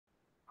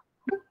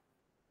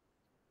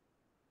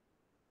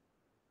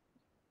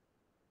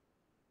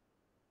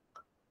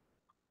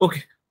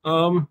Okay.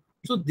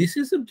 So this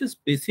is a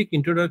just basic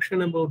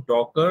introduction about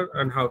Docker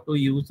and how to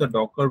use the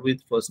Docker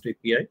with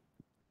FastAPI.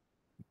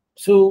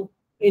 So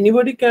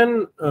anybody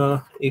can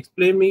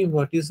explain me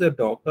what is a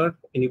Docker?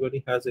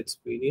 Anybody has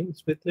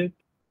experience with it?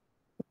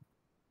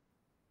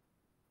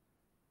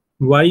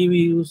 Why we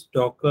use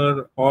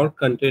Docker or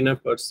container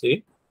per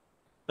se,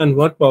 and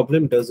what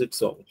problem does it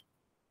solve?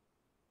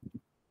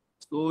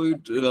 So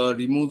it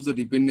removes the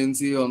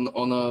dependency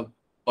on a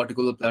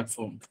particular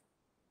platform.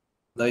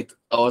 Like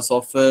our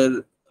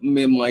software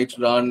might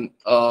run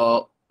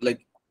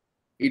like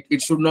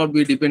it should not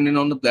be dependent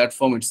on the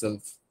platform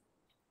itself.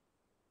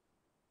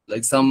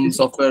 Like some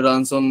software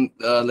runs on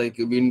like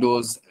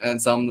Windows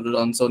and some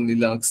runs on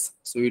Linux,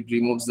 so it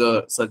removes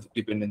the such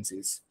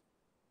dependencies.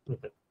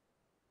 Okay.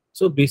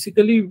 So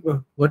basically,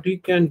 what we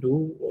can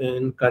do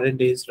in current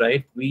days,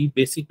 right? We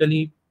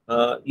basically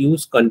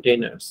use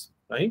containers,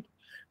 right?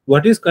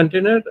 What is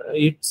container?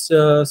 It's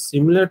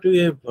similar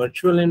to a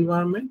virtual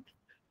environment,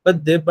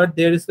 but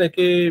there is like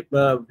a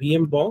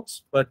VM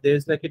box, but there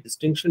is like a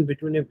distinction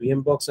between a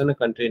VM box and a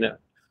container.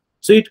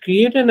 So it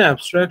create an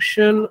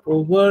abstraction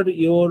over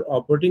your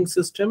operating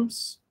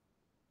systems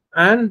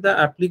and the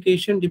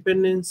application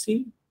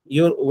dependency,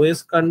 your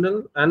OS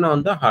kernel, and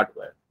on the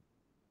hardware.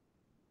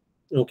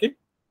 Okay.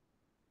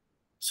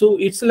 So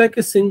it's like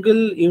a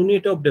single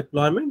unit of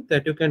deployment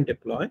that you can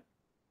deploy.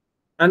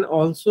 And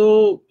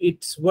also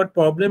it's what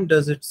problem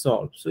does it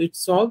solve? So it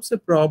solves a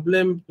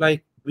problem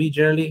like we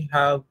generally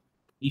have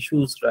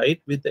issues, right,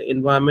 with the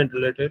environment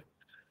related,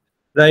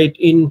 right?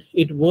 In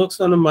it works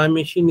on a my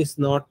machine is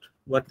not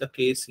what the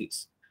case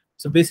is.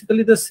 So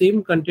basically the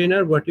same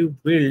container what you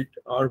build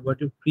or what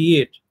you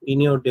create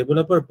in your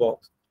developer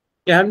box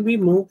can be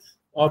moved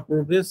or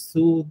progress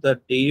through the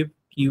dev,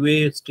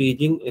 QA,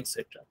 staging,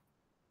 etc.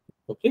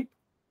 Okay.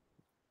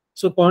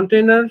 So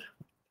container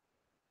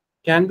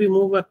can be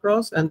moved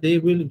across and they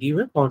will give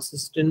a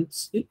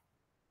consistency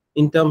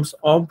in terms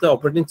of the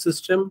operating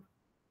system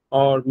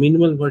or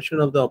minimal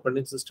version of the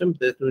operating system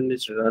that will need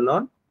to run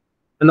on.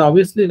 And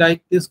obviously,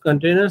 like these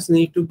containers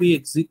need to be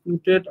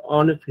executed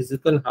on a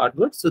physical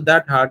hardware. So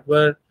that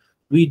hardware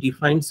we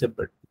define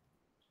separate.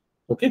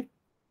 Okay.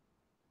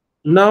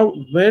 Now,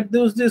 where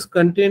these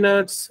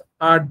containers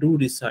are do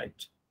reside?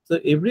 So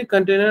every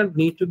container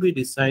need to be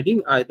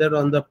residing either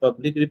on the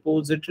public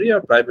repository or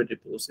private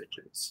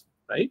repositories,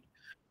 right?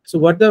 So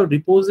what the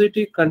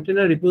repository,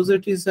 container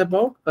repository is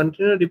about?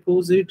 Container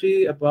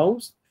repository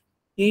about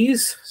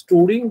is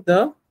storing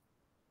the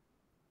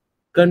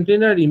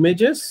container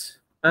images,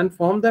 and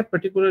from that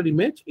particular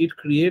image, it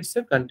creates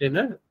a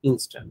container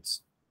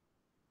instance.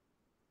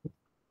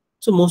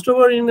 So most of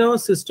our in our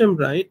system,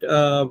 right,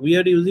 we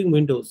are using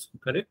Windows,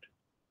 correct?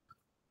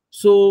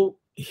 So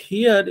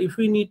here, if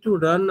we need to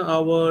run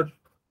our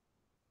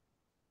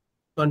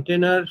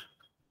container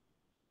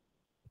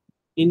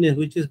in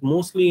which is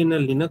mostly in a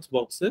Linux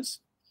boxes,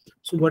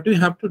 so what we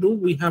have to do,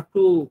 we have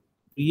to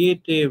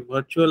create a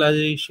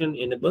virtualization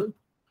enable.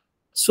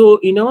 So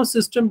in our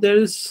system, there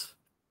is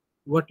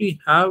what we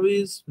have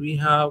is we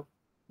have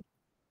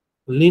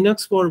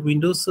Linux for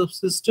Windows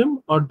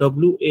subsystem or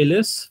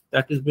WLS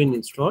that has been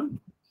installed,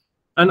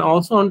 and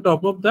also on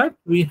top of that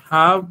we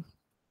have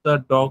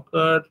the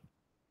Docker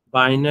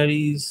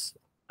binaries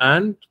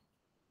and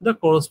the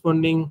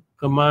corresponding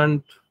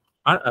command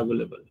are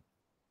available.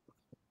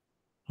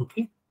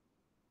 Okay.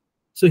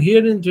 So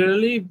here in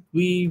generally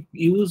we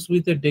use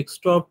with a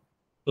desktop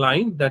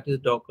client that is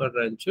Docker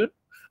Rancher.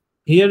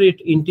 Here it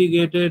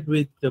integrated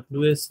with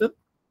WSL,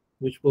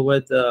 which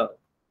provides the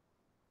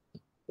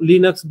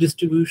Linux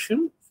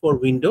distribution for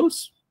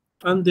Windows.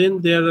 And then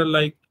there are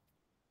like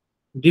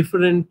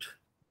different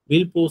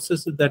build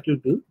processes that you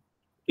do.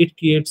 It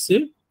creates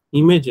a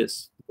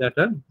images that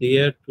are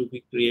there to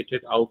be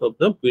created out of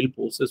the build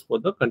process for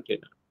the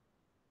container.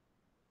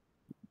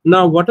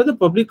 Now, what are the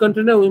public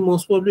container? We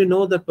most probably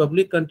know that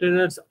public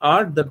containers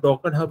are the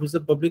Docker Hub is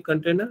a public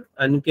container.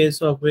 And in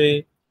case of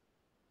a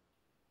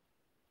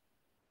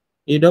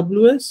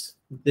AWS,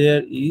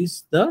 there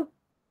is the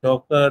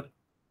Docker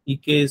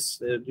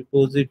EKS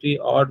repository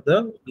or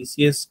the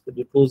ECS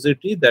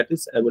repository that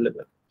is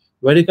available,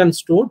 where you can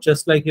store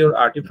just like your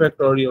artifact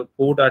or your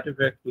code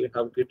artifact. You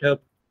have GitHub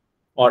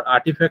or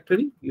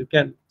Artifactory, you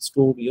can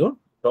store your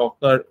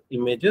Docker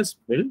images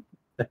build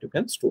that you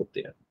can store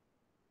there.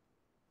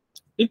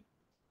 Okay.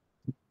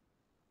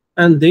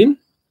 And then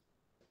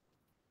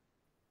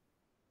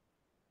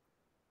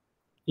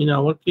in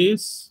our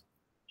case,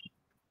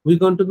 we're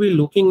going to be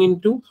looking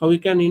into how we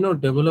can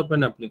develop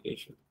an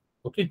application.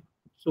 Okay.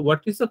 So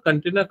what is the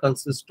container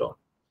consist of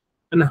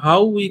and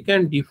how we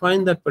can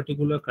define that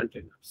particular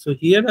container? So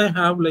here I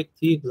have like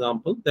 3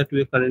 examples that we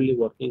are currently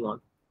working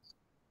on.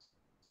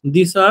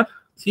 These are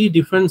 3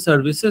 different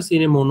services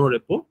in a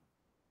monorepo.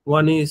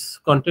 One is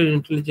content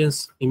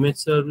intelligence image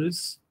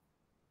service,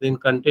 then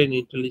content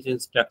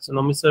intelligence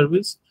taxonomy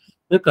service,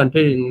 the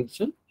content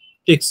intelligence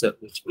text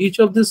service. Each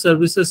of these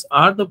services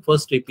are the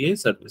FastAPI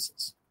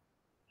services.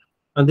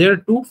 And there are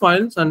 2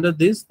 files under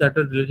this that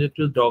are related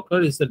to Docker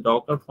is the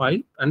Docker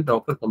file and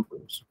Docker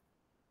compose.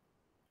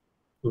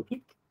 Okay.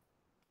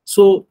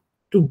 So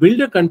to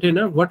build a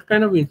container, what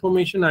kind of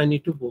information I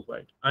need to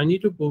provide? I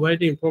need to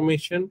provide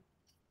information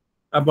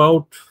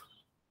about,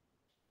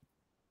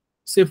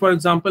 say, for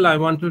example, I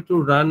wanted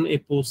to run a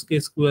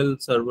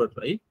PostgreSQL server,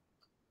 right?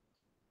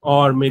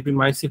 Or maybe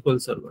MySQL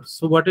server.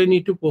 So what I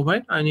need to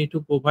provide? I need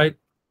to provide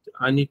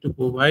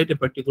a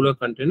particular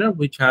container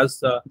which has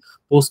the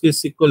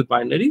PostgreSQL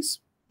binaries.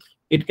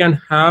 It can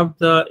have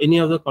the any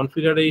of the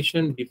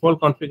configuration, default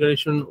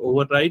configuration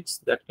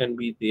overrides that can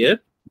be there.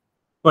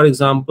 For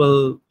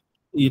example,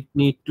 it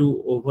need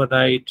to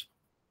override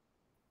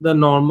the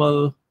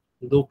normal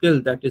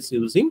local that is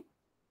using,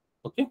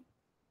 okay,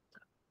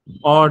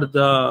 or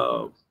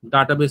the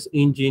database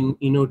engine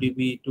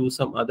InnoDB to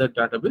some other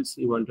database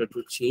you wanted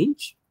to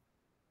change,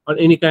 or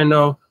any kind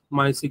of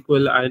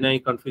MySQL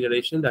INI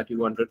configuration that you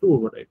wanted to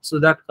override. So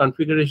that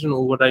configuration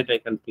override I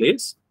can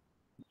place,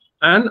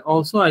 and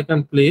also I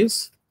can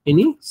place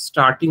any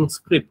starting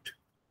script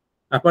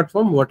apart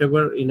from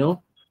whatever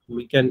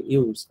we can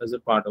use as a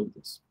part of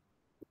this.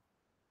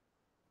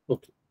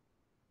 Okay.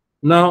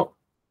 Now,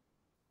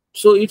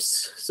 so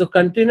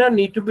container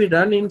need to be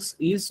run in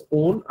its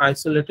own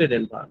isolated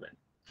environment,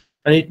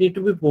 and it need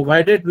to be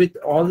provided with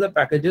all the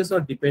packages or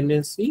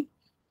dependency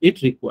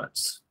it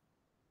requires,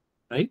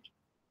 right?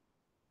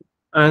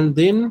 And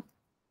then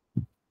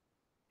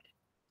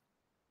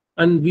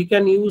we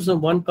can use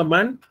one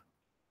command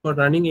for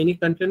running any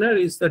container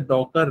is the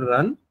docker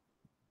run.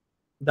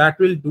 That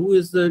will do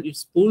is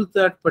it pulls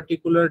that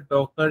particular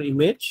docker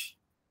image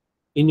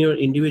in your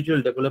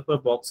individual developer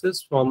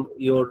boxes from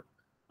your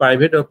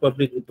private or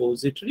public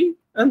repository,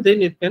 and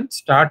then it can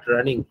start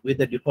running with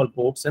the default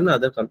ports and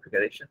other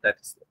configuration that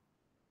is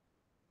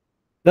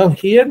there. Now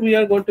here we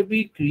are going to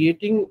be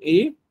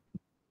creating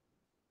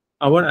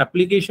our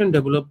application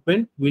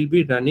development will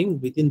be running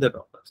within the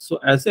Docker. So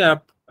as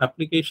a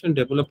application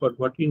developer,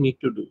 what we need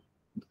to do?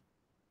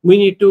 We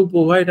need to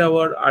provide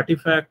our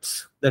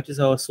artifacts, that is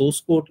our source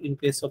code in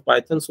case of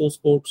Python source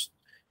codes,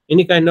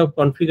 any kind of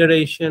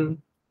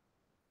configuration,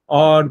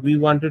 or we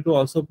wanted to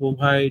also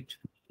provide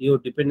your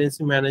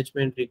dependency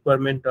management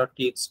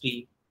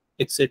requirement.txt,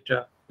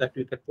 etc. that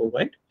we can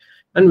provide,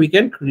 and we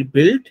can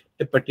rebuild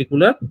a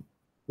particular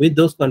with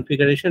those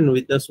configuration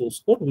with the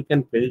source code. We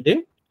can build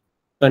a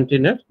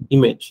container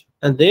image,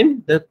 and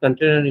then the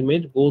container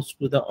image goes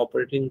to the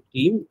operating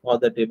team or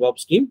the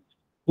DevOps team,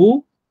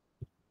 who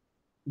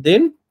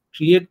then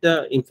create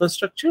the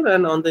infrastructure,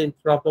 and on the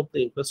top of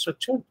the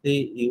infrastructure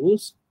they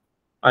use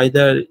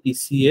either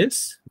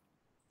ECS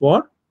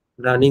for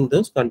running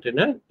those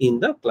container in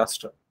the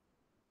cluster.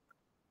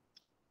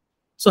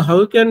 So how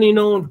you can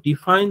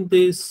define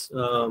this,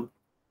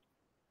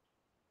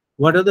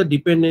 what are the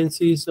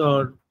dependencies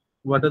or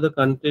what are the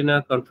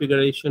container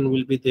configuration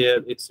will be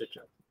there,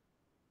 etc.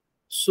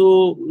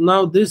 So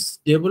now this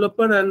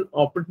developer and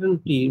operating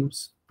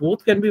teams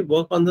both can be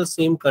work on the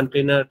same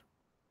container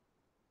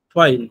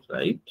file,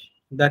 right?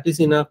 That is,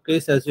 in our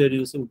case, as we are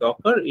using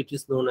Docker, it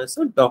is known as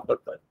a Docker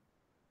file.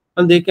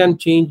 And they can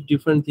change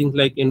different things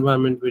like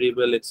environment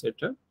variable,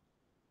 etc.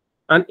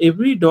 And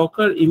every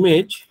Docker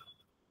image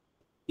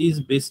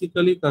is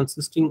basically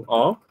consisting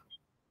of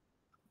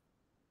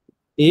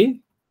a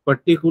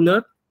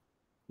particular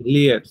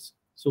layers.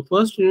 So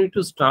first you need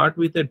to start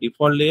with a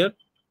default layer,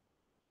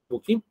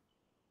 okay?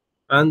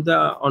 And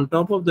on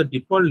top of the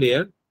default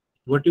layer,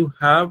 what you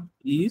have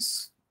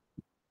is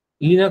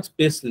Linux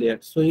base layer.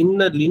 So in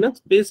the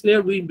Linux base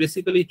layer, we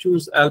basically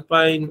choose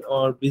Alpine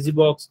or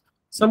BusyBox,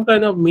 some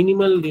kind of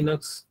minimal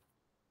Linux,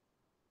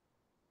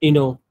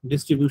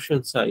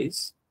 distribution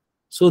size,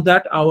 so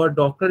that our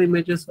Docker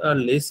images are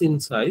less in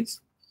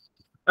size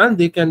and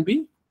they can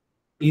be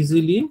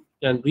easily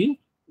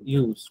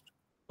used.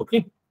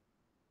 Okay.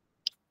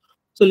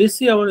 So let's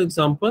see our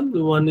example.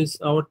 One is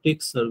our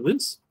text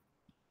service.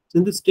 So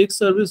in this text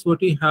service,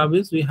 what we have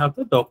is we have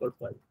the Docker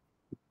file.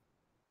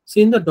 So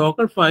in the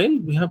Docker file,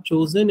 we have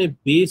chosen a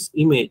base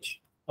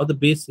image or the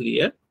base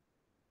layer.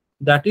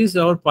 That is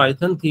our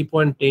Python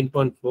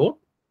 3.10.4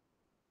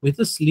 with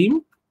a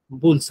slim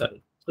bullseye.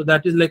 So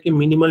that is like a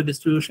minimal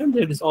distribution.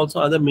 There is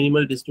also other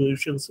minimal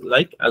distributions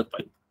like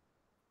Alpine.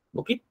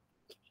 Okay.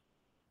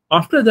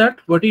 After that,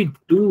 what we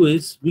do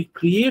is we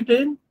create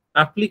an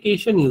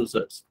application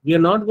users. We are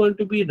not going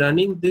to be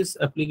running this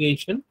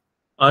application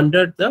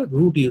under the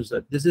root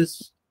user. This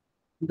is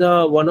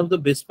the one of the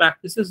best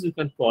practices you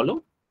can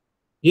follow.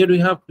 Here we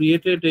have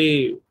created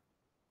a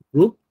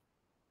group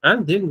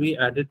and then we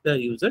added the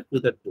user to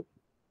that group.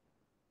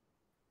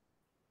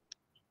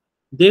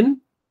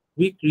 Then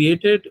we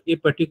created a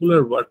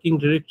particular working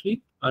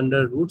directory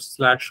under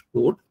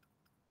root/code,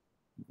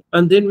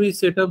 and then we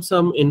set up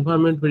some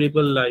environment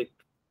variable like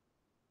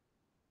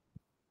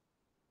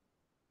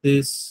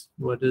this.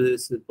 What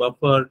is this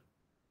buffer?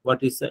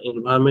 What is the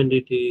environment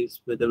it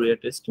is, whether we are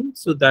testing.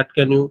 So that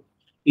can you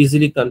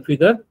easily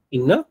configure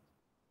in a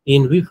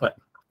env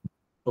file.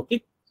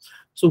 Okay.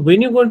 So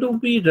when you're going to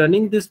be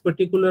running this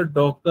particular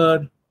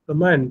Docker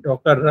command,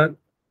 Docker run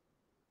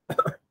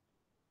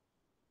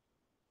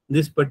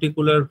this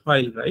particular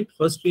file, right?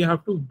 First we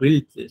have to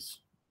build this.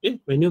 Okay.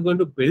 When you're going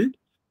to build,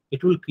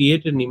 it will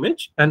create an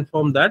image, and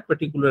from that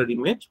particular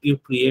image, you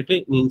create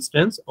an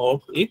instance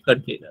of a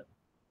container.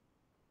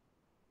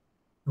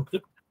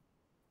 Okay.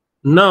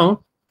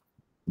 Now,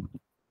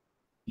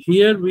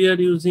 here we are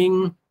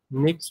using,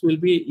 next will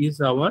be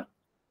is our,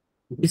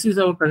 this is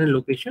our current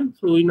location.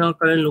 So in our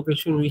current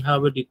location, we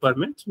have a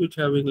requirements which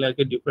having like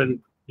a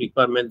different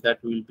requirement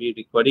that will be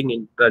requiring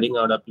in running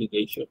our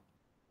application.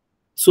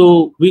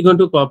 So we're going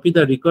to copy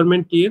the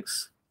requirement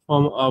TX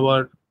from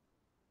our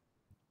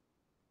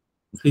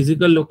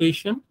physical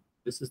location.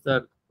 This is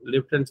the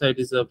left hand side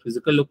is a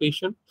physical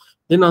location.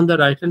 Then on the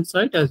right hand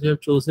side, as we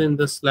have chosen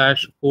the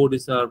slash code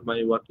is our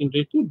my working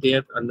directory,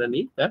 there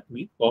underneath that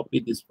we copy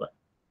this file.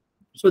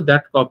 So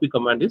that copy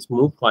command is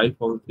move file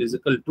from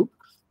physical to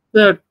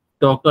the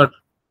Docker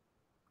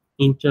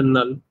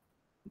internal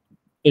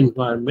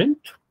environment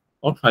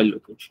or file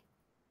location.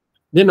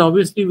 Then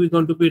obviously we're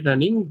going to be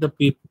running the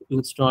pip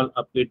install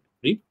update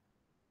script.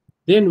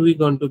 Then we're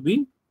going to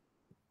be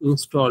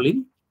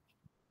installing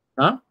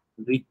the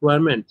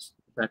requirements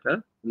that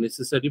are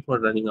necessary for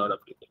running our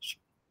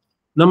application.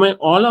 Now my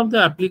all of the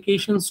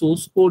application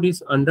source code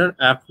is under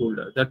app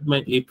folder. That my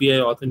API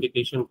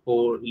authentication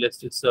code,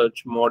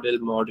 Elasticsearch, model,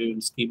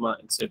 module, schema,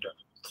 etc.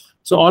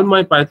 So all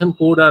my Python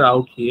code are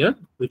out here,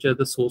 which are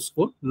the source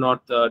code,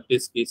 not the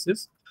test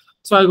cases.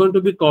 So I'm going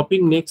to be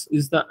copying next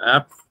is the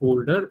app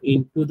folder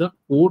into the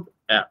code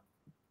app.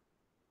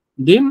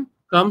 Then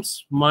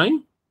comes my,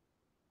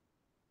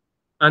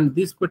 and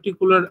this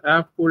particular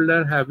app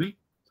folder having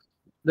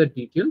the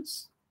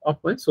details of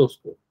my source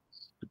code.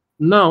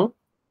 Now,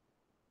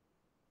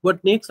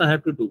 what next I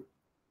have to do?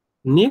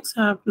 Next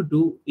I have to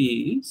do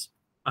is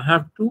I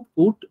have to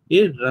put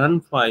a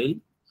run file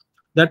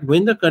that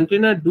when the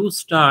container do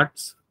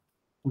starts,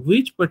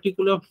 which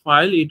particular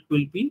file it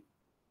will be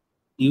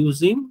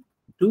using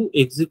to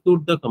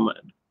execute the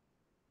command.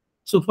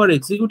 So for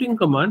executing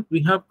command,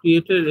 we have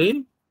created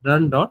a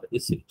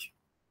run.sh.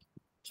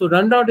 So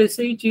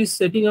run.sh is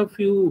setting a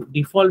few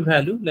default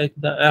value, like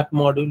the app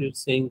module is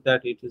saying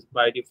that it is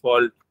by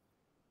default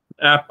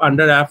app,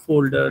 under app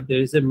folder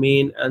there is a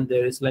main and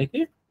there is like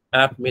a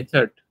app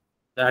method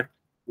that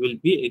will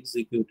be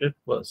executed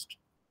first.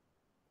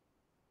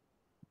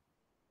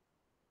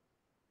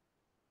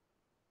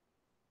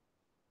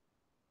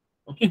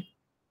 Okay,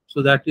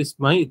 so that is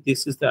my,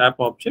 this is the app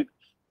object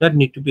that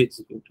need to be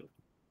executed.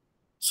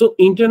 So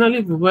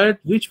internally, where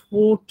which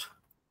port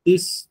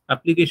this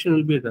application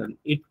will be run?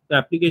 The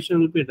application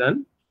will be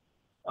run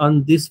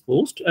on this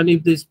host, and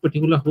if this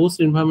particular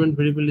host environment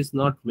variable is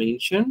not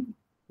mentioned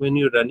when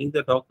you're running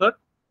the Docker,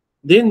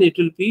 then it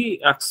will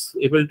be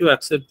able to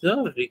accept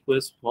the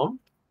request from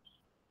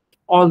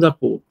all the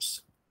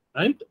ports,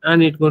 right?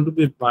 And it's going to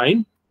be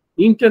bind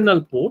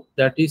internal port,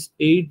 that is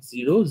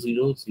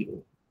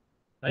 8000,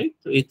 right?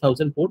 So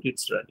 8000 port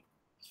it's running.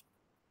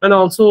 And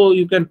also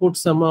you can put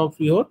some of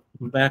your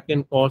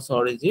backend course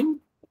origin,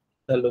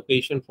 the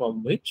location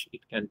from which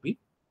it can be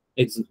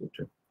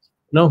executed.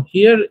 Now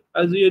here,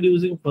 as we are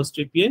using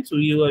FastAPI, so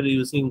you are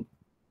using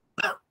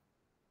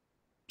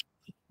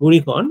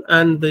Unicorn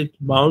and it's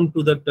bound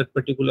to that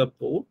particular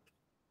port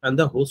and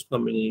the host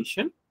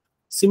combination.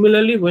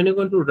 Similarly, when you're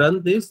going to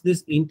run this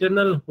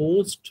internal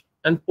host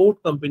and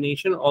port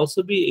combination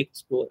also be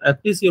exposed.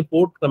 At least your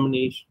port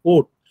combination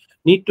port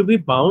need to be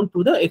bound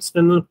to the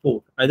external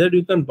port. Either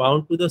you can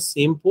bound to the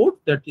same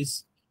port, that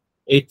is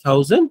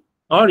 8000,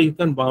 or you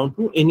can bound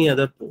to any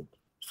other port.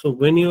 So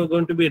when you are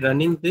going to be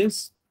running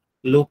this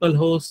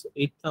localhost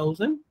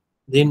 8000,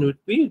 then it will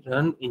be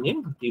run in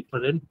a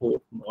different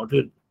port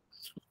module.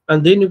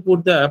 And then you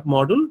put the app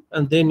module,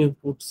 and then you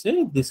put,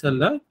 say, these are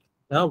like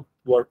the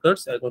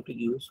workers are going to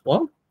use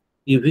for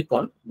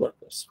UVCon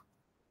workers.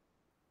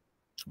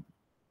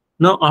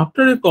 Now,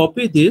 after you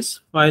copy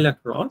this file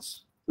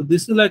across, so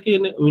this is like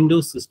in a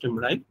Windows system,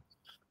 right?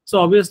 So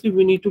obviously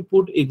we need to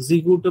put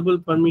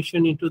executable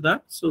permission into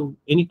that. So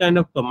any kind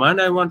of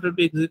command I wanted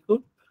to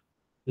execute,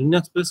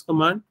 Linux-based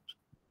command,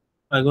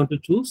 I'm going to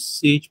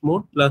choose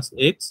chmod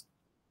 +X,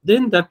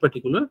 then that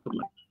particular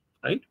command,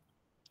 right?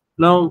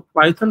 Now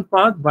Python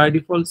path by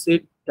default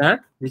said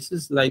that this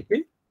is like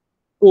a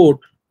code,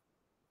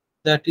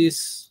 that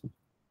is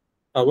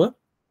our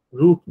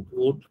root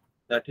code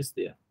that is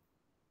there.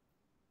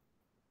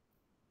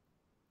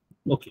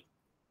 Okay.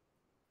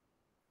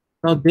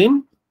 Now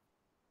then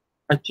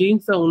I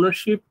change the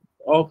ownership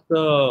of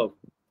the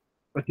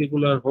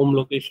particular home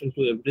location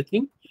to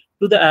everything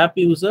to the app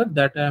user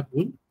that app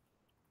will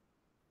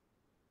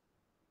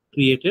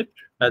create it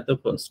at the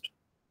first.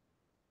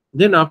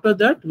 Then after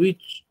that we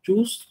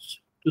choose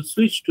to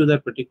switch to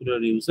that particular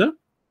user.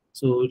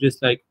 So it is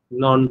like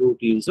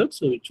non-root user.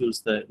 So we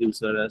choose the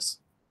user as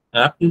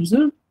app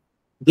user.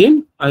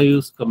 Then I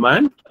use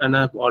command, and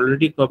I've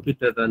already copied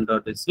the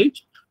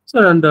run.sh.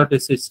 So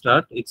run.sh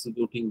start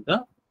executing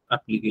the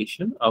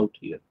application out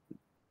here.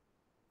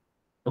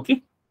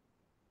 Okay.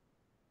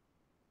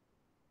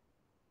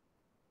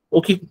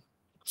 Okay.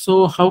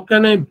 So how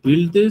can I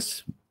build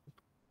this?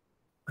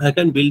 I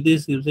can build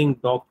this using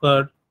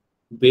Docker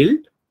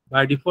build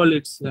By default,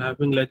 it's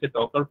having like a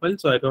Docker file,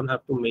 so I don't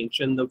have to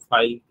mention the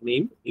file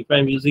name. If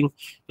I'm using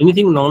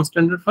anything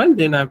non-standard file,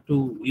 then I have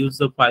to use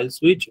the file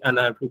switch and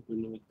I have to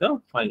build with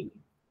the file name.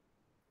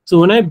 So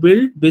when I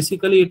build,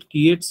 basically it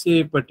creates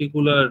a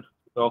particular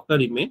Docker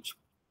image,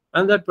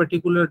 and that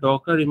particular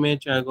Docker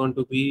image I'm going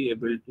to be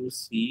able to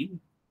see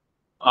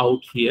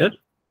out here,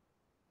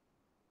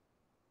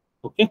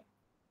 okay,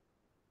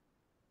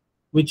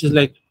 which is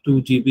like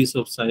 2 GBs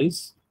of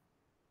size,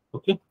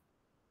 okay.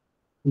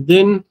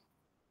 Then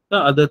the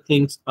other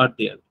things are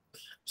there.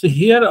 So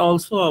here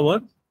also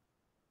our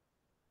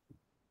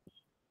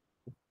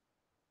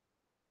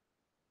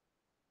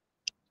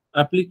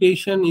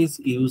application is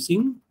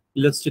using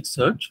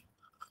Elasticsearch.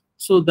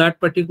 So that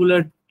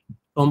particular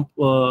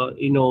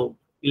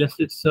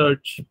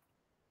Elasticsearch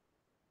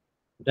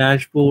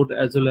dashboard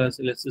as well as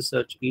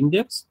Elasticsearch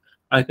index,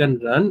 I can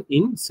run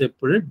in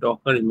separate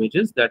Docker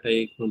images that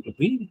are going to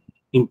be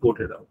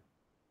imported out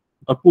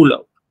or pull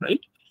out,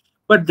 right?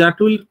 But that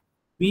will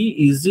be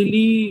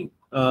easily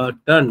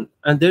done,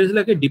 and there is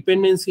like a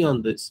dependency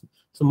on this.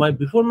 So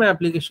before my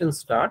application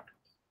start,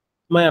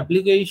 my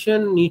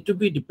application need to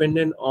be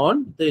dependent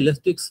on the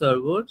Elastic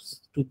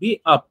servers to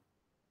be up,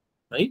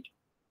 right?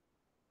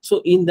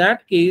 So in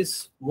that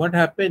case, what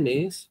happen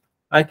is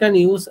I can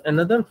use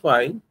another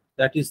file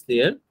that is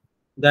there,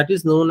 that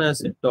is known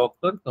as a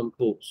Docker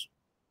Compose.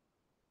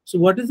 So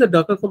what is the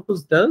Docker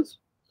Compose does?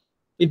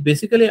 It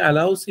basically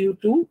allows you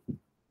to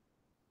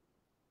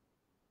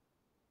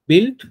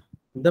build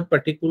the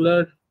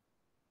particular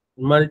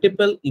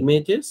multiple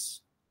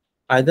images,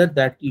 either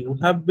that you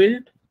have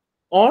built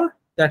or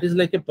that is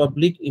like a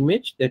public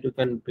image that you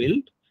can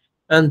build,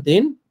 and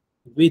then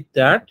with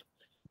that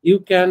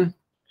you can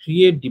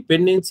create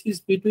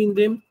dependencies between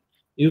them.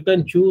 You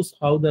can choose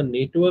how the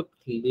network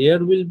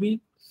layer will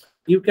be.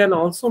 You can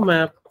also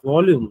map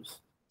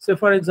volumes. So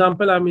for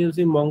example, I'm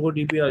using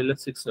MongoDB or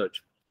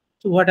Elasticsearch.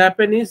 So what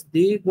happen is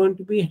they're going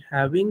to be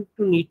having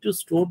to need to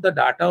store the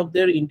data of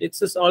their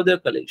indexes or their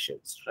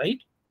collections,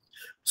 right?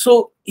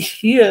 So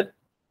here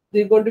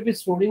they're going to be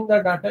storing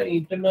the data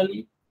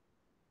internally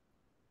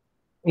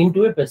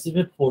into a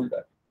specific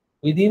folder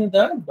within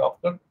the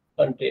Docker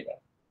container.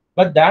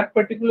 But that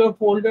particular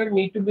folder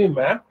need to be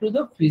mapped to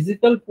the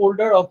physical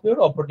folder of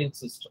your operating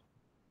system.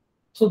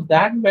 So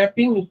that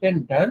mapping you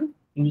can done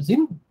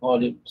using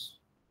volumes.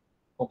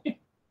 Okay.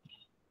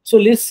 So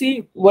let's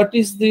see what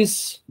is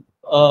this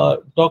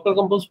Docker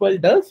Compose file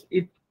does.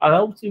 It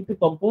allows you to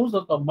compose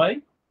or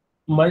combine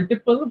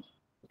multiple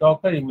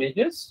Docker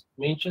images,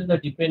 mention the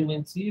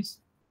dependencies,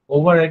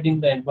 overriding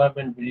the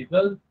environment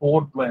variable,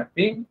 port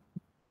mapping,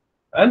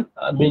 and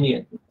many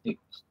other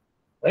things,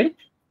 right?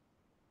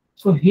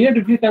 So here,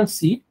 if you can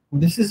see,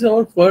 this is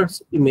our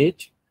first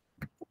image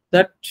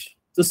that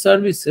the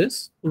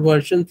services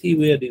version 3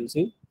 we are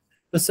using.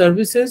 The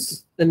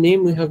services, the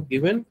name we have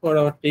given for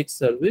our text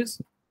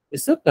service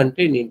is the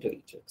content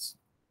intelligence.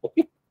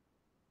 Okay.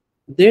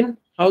 Then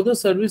how the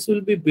service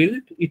will be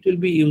built? It will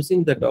be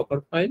using the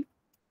Docker file.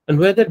 And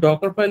where the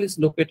Docker file is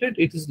located,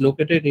 it is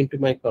located into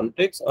my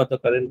context or the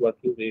current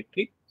working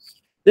directory.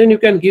 Then you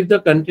can give the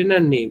container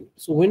name.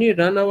 So when you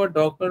run our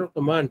Docker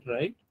command,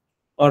 right,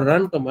 or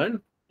run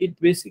command, it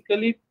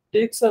basically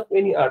takes up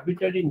any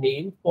arbitrary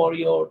name for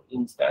your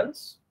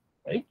instance,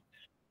 right?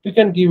 You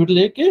can give it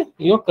like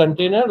your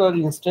container or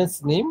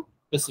instance name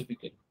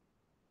specifically.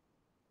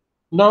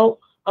 Now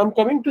I'm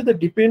coming to the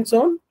depends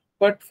on,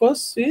 but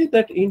first see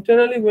that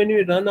internally when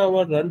we run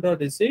our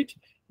run.sh,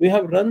 we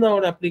have run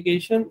our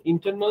application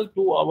internal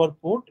to our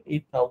port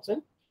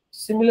 8000.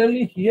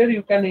 Similarly, here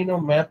you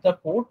can map the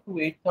port to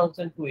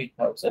 8000 to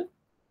 8000.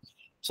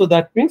 So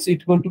that means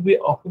it's going to be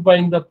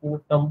occupying the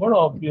port number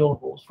of your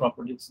host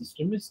operating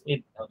system is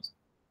 8000.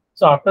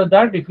 So after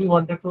that, if you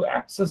wanted to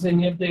access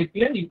any of the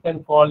API, you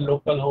can call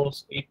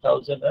localhost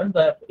 8000 and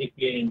the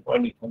API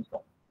endpoint you can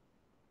call.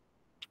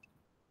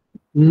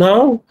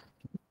 Now,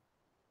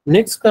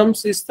 next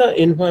comes is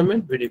the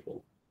environment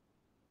variable.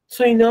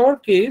 So in our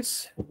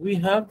case, we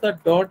have the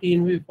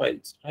 .env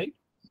files, right?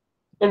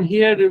 And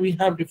here we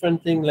have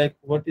different things like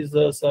what is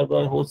the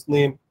server host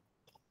name,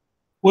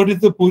 what is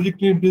the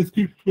project name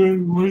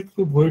description, what is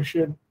the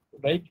version,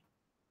 right?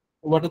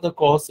 What are the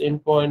cost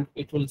endpoint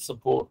it will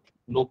support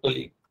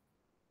locally?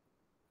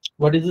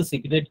 What is the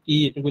secret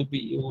key it will be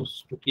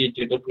used to create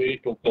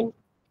JWT token?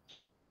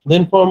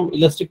 Then from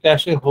Elastic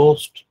Cache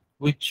host,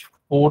 which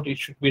port it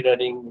should be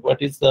running?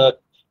 What is the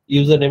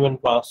username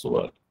and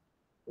password?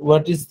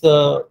 What is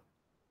the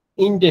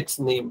index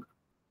name,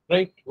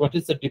 right? What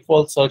is the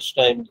default search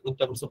time in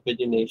terms of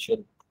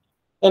pagination?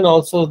 And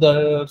also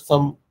there are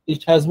some,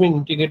 it has been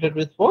integrated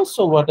with FOSS.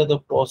 So what are the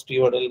FOSS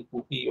URL,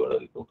 cookie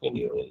URL, token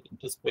URL,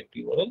 introspect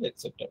URL,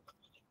 etc.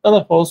 And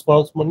the FOSS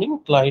corresponding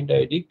client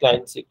ID,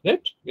 client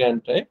secret,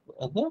 grant type,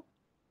 and the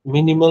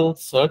minimal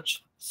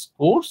search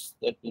scores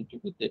that need to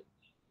be there.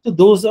 So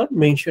those are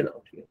mentioned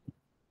out here.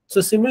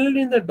 So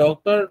similarly in the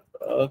Docker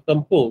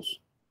Compose,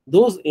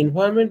 those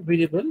environment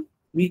variable,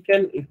 we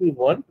can, if we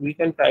want, we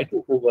can try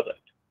to override.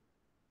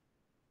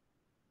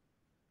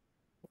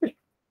 Okay.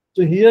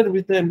 So here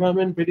with the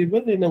environment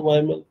variable in a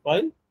YML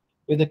file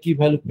with a key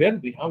value pair,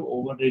 we have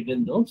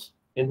overridden those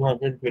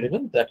environment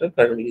variables that are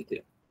currently there.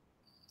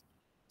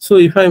 So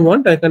if I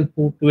want, I can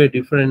put to a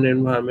different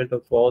environment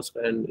of FOSS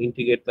and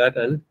integrate that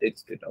and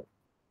text it out.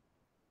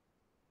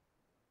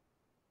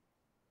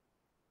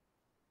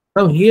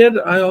 Now here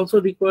I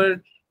also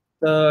require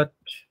the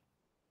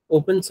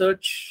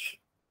OpenSearch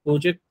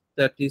project,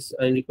 that is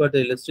I require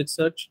the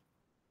Elasticsearch.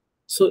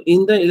 So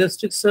in the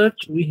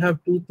Elasticsearch, we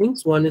have two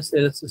things. One is the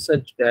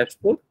Elasticsearch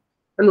dashboard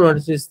and one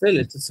is the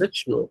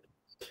Elasticsearch node.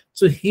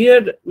 So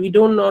here we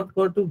don't not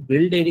going to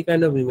build any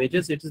kind of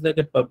images. It is like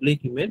a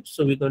public image.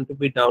 So we're going to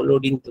be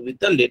downloading with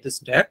the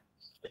latest tag,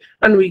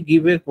 and we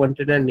give a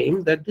container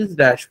name that is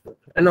dashboard.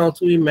 And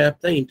also we map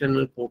the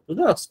internal port to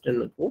the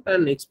external port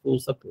and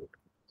expose the port.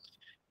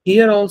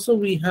 Here also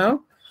we have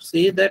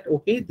say that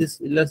okay, this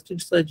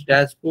Elasticsearch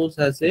dashboard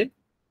has a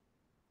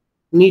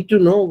need to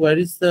know where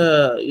is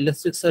the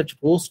Elasticsearch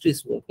host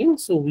is working.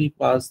 So we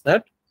pass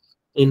that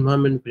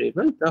environment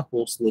variable the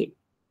host name.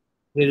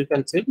 Here you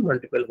can set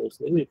multiple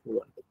host name if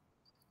you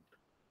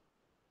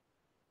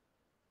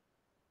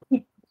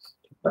want.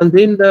 And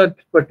then that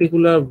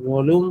particular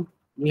volume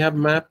we have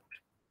mapped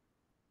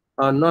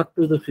not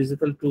to the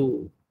physical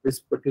to this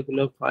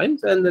particular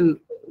files, and then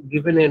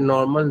given a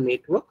normal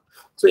network.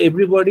 So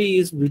everybody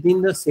is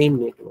within the same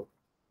network.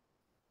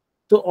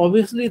 So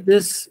obviously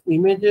these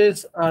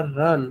images are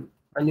run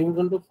and you're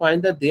going to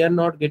find that they are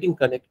not getting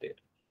connected.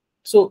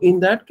 So in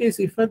that case,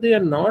 if they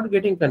are not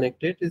getting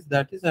connected, is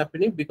that is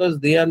happening because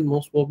they are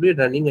most probably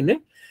running in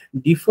a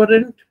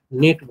different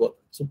network.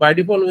 So by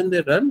default, when they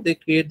run, they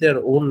create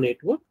their own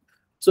network.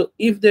 So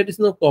if there is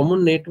no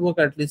common network,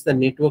 at least the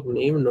network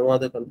name, no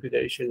other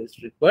configuration is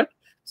required.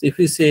 So if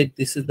we say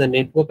this is the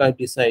network I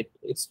decide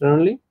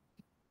externally,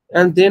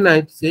 and then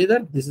I say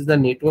that this is the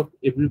network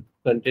every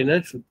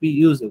container should be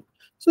using.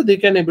 So they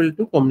can able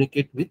to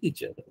communicate with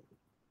each other.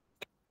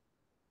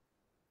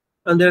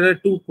 And there are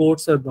two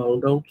ports are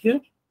bound out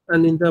here.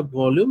 And in the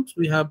volumes,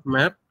 we have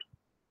mapped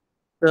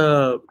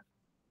the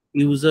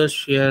user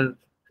share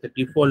the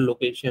default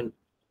location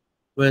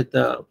where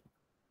the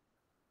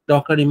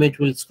Docker image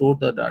will store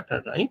the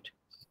data, right?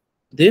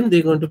 Then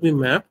they're going to be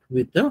mapped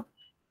with the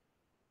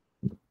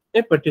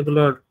a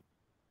particular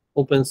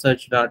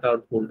OpenSearch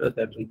data folder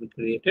that will be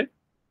created,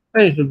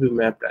 and it will be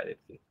mapped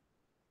directly.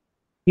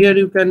 Here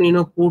you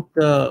can put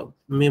the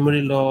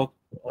memory log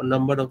or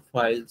number of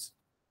files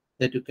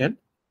that you can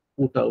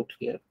put out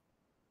here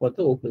for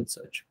the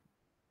OpenSearch,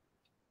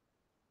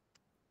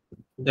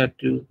 that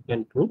you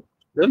can put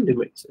the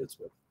limits as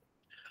well.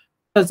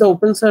 As the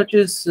OpenSearch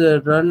is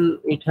run,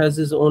 it has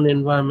its own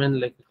environment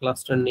like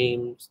cluster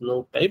names,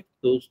 node type,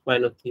 those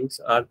kind of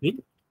things are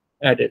being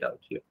added out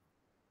here.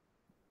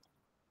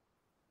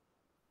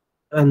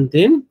 And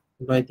then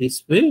by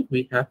this way,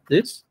 we have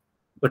this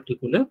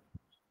particular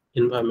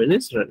environment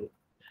is running.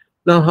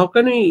 Now, how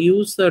can we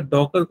use the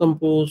Docker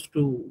Compose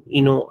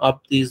to,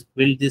 up these,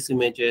 build these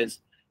images,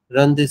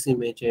 run these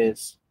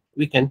images?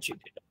 We can check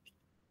it out.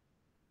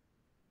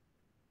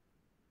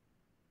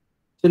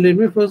 So let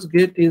me first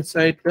get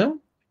inside the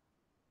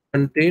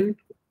content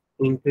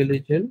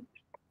intelligent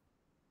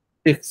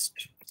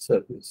text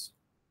service.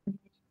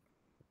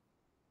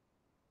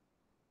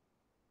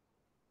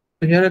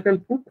 So here I can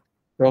put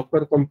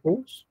Docker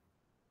Compose.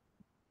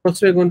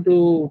 First, we're going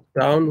to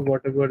down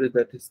whatever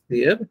that is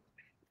there.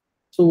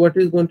 So what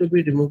is going to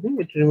be removing?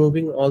 It's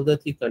removing all the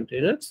three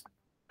containers,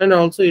 and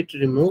also it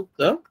remove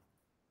the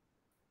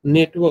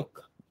network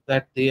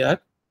that they are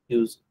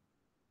using.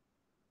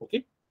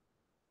 Okay.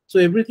 So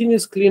everything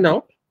is clean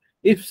out.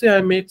 If say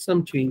I made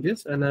some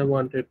changes and I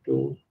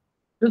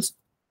just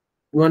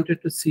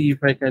wanted to see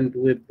if I can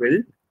do a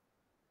build.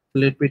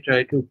 Let me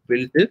try to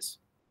build this.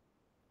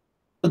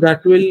 So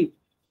that will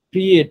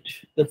create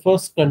the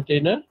first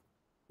container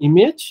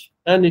image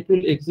and it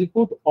will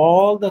execute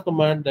all the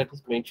command that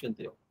is mentioned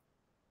there.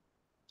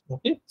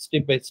 Okay,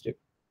 step by step.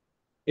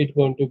 It's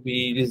going to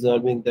be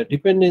resolving the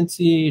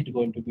dependency, it's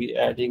going to be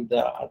adding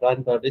the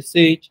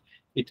run.sh,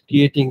 it's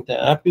creating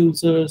the app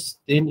users,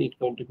 then it's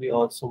going to be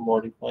also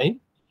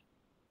modifying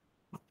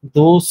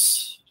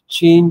those,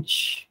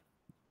 changing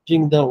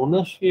the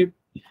ownership,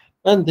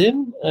 and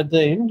then at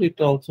the end it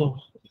also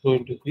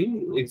going to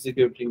be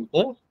executing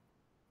the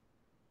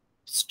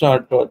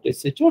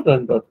start.sh or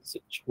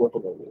run.sh,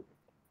 whatever.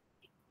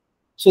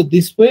 So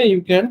this way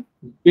you can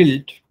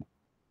build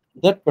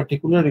that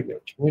particular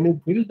image. When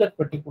you build that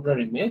particular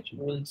image, you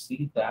will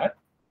see that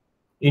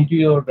into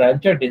your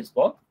Rancher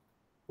dashboard,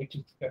 which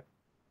is a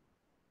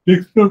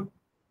desktop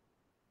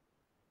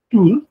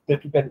tool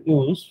that you can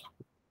use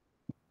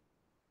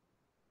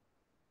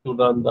to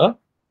run the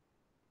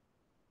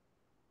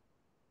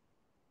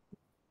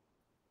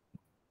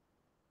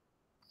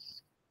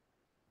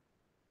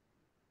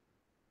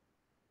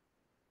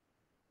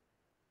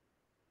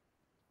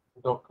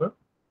Docker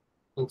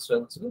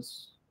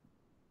instances.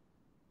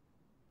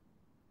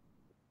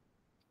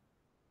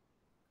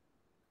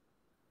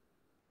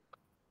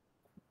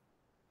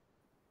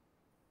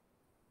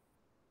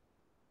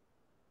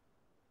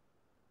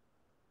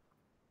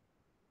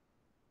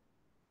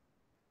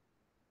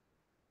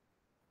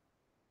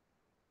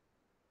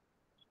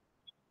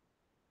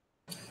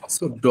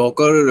 So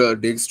Docker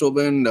desktop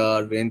and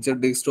Rancher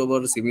desktop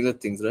are similar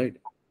things, right?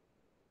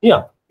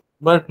 Yeah,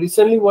 but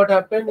recently what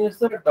happened is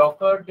that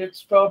Docker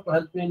desktop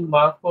has been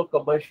marked for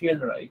commercial,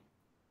 right?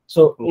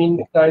 So in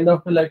Okay. kind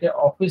of like an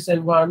office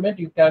environment,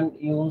 you can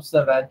use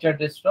the Rancher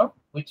desktop,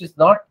 which is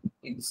not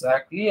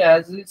exactly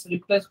as its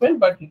replacement,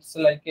 but it's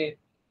like a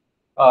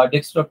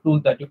desktop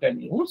tool that you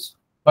can use.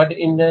 But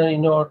in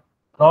your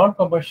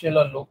non-commercial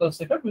or local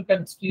setup, you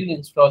can still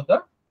install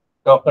the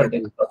Docker Docker.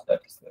 desktop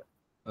that is there.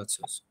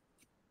 Achha, achha.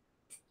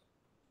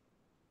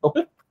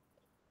 Okay.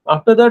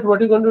 After that, what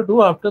you're going to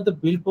do after the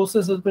build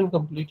process has been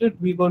completed,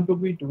 we're going to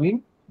be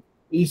doing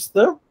is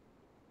the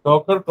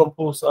Docker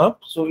Compose up.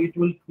 So it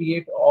will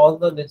create all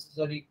the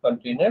necessary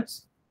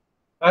containers.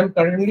 And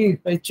currently, if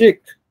I check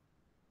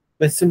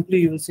by simply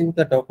using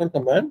the Docker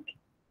command,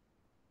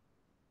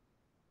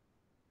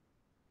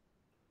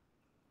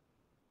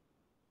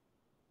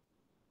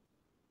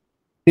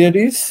 there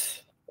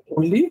is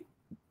only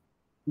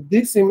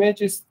this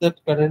image is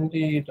that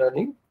currently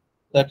running.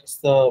 That is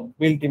the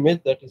build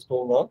image that is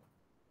going on.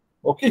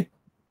 Okay,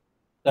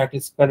 that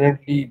is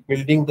currently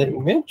building the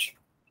image.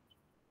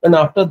 And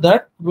after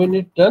that, when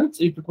it runs,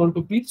 it's going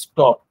to be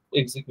stop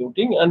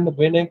executing. And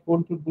when I'm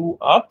going to do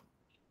up,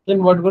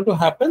 then what's going to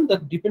happen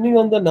that depending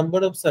on the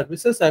number of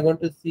services, I'm going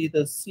to see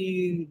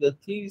the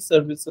three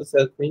services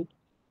has been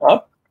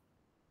up.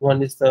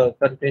 One is the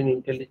content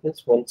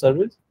intelligence, one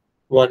service,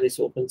 one is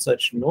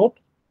OpenSearch Node,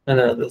 and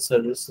another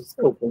service is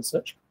the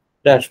OpenSearch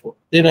dashboard.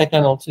 Then I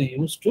can also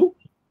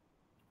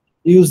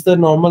use the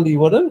normal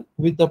URL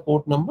with the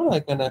port number. I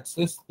can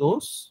access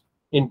those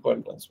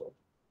endpoint as well.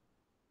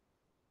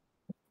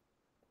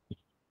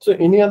 So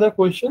any other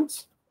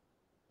questions?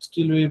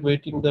 Still we're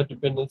waiting the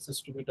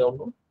dependencies to be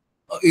downloaded.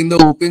 In the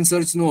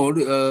OpenSearch node,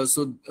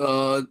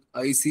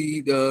 I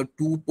see the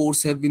two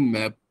ports have been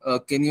mapped.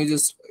 Can you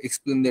just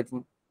explain that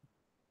one?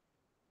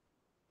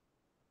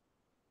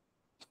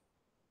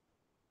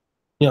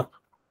 Yeah.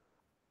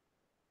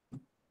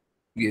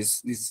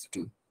 Yes, these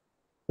two.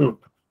 Hmm.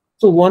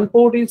 So one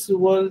port is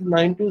was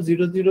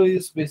 9200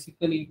 is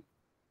basically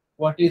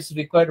what is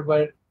required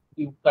where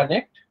you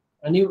connect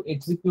and you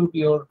execute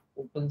your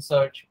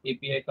OpenSearch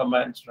API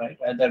commands, right?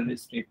 Either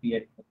REST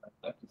API command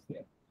that is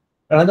there.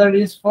 Another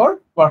is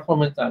for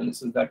performance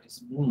analysis, that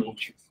is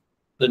image,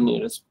 the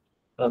nearest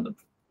other.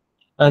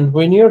 And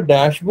when your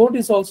dashboard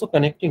is also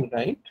connecting,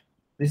 right?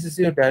 This is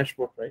your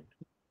dashboard, right?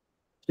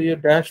 So your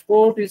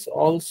dashboard is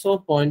also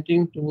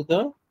pointing to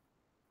the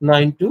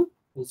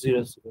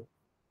 9200.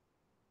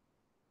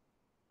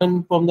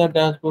 And from the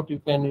dashboard, you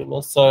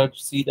can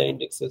search, see the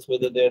indexes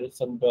whether there is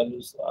some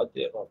values are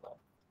there or not.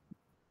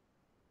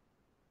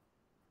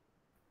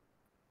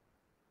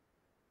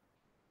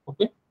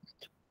 Okay.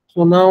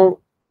 So now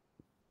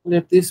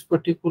let this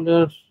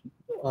particular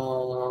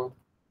uh,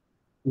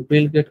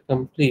 build get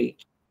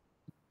complete.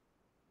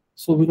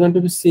 So we're going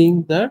to be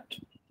seeing that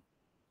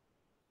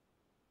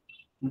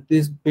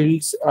these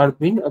builds are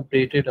being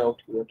updated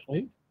out here,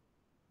 right?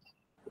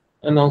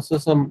 And also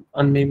some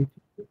unnamed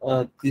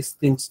these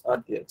things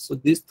are there. So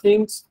these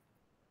things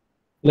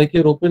like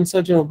your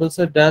OpenSearch and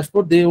OpenSearch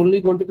dashboard, they only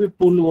going to be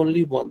pulled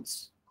only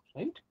once,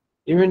 right?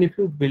 Even if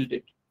you build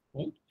it,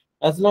 right?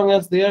 As long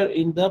as they are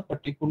in the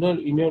particular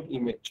in your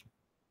image.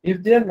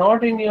 If they are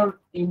not in your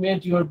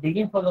image you are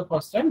building for the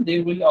first time, they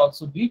will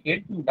also be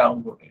get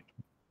downloaded.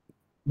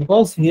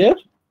 Because here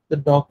the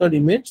Docker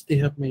image they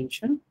have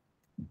mentioned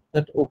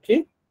that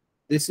okay,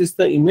 this is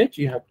the image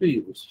you have to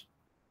use.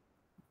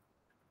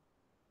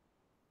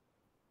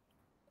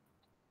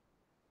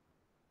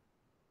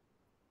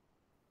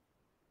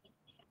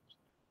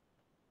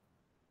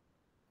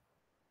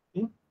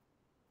 Okay.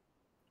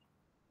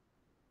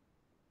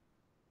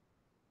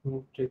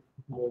 Will take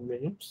more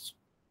minutes.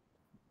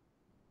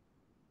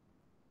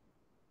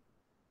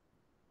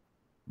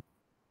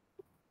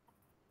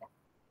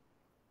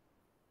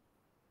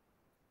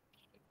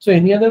 So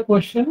any other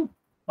question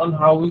on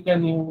how we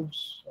can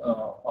use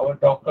our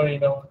Docker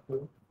in our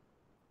tool?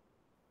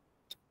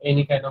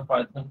 Any kind of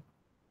Python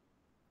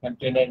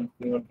container if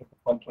we want to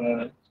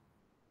containerize?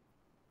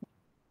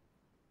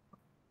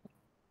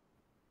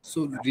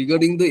 So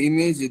regarding the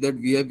image that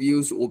we have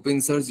used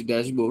OpenSearch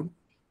dashboard, Hmm.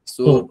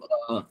 so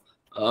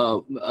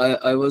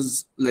I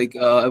was like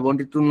I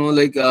wanted to know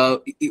like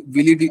will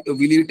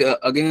it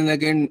again and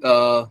again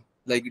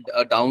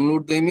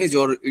download the image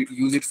or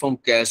use it from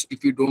cache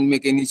if you don't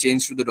make any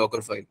change to the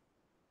Docker file?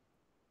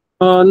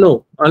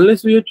 No,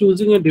 unless we are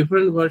choosing a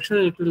different version,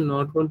 it will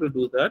not going to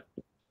do that.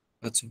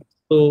 That's it.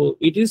 So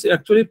it is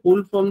actually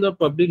pulled from the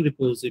public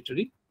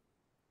repository.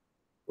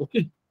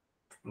 Okay.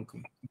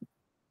 Okay.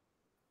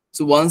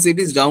 So once it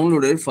is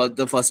downloaded for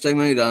the first time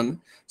I run,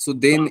 so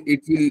then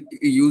it will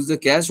use the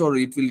cache or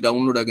it will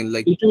download again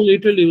like It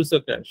will use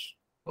the cache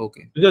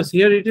okay. because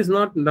here it is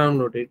not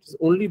downloaded. It's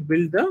only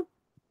build the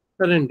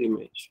current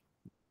image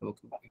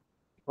Okay.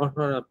 of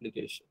our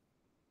application.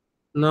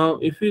 Now,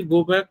 if we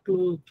go back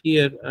to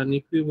here and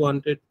if we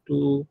wanted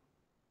to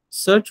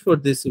search for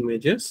these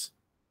images,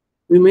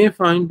 we may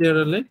find there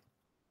are like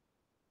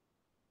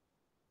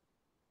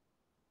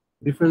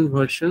different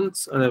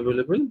versions are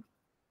available.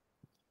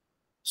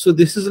 So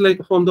this is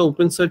like from the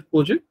OpenSearch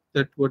project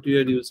that what we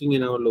are using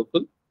in our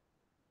local.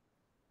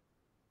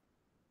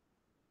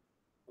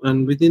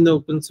 And within the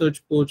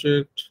OpenSearch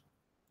project,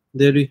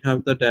 there we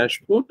have the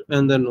dashboard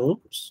and the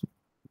notes.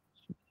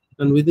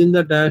 And within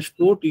the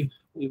dashboard,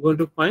 you're going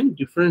to find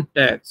different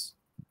tags.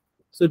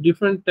 So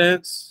different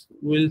tags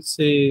will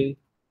say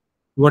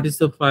what is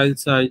the file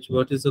size,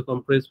 what is the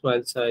compressed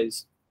file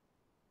size,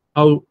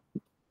 how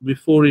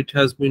before it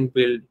has been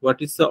built,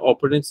 what is the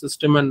operating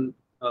system and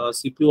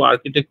CPU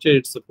architecture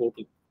it's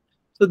supporting.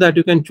 So that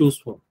you can choose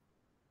from.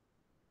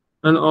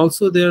 And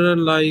also there are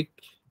like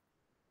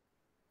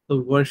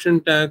the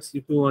version tags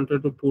if you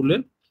wanted to pull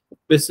a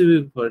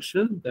specific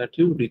version that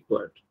you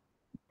required.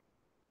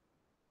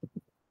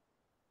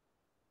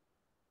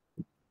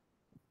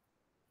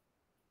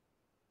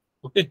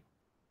 Okay.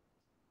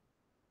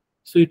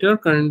 So our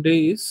current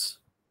day is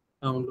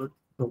download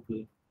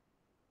complete.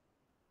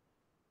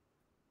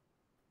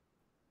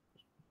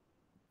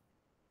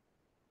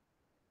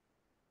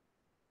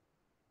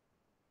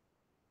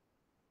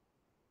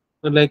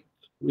 So like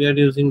we are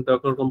using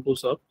Docker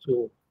Compose up,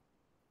 so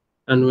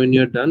and when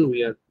you're done,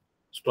 we are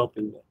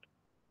stopping that.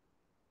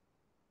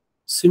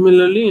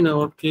 Similarly, in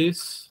our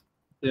case,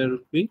 there will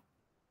be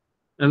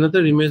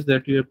another image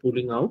that we are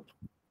pulling out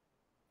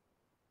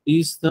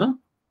is the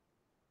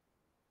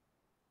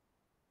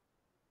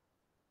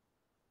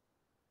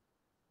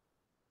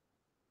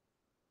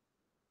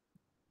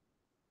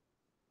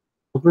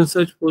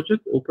OpenSearch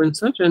project,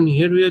 OpenSearch, and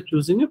here we are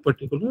choosing a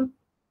particular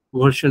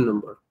version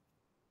number.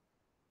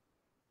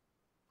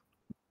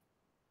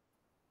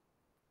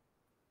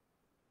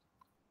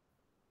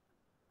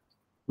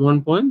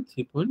 One point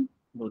 3.1.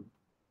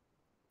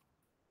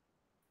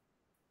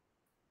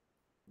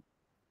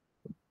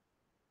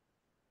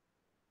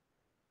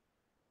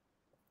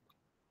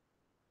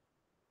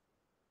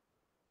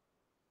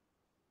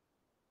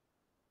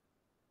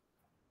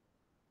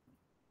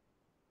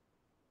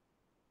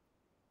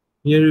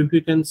 Here, if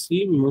you can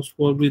see, most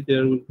probably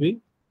there will be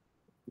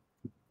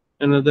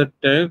another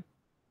tag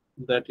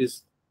that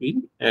is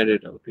being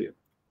added out here.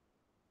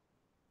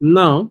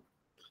 Now,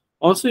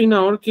 also in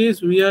our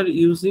case, we are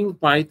using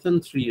Python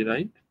 3,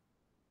 right?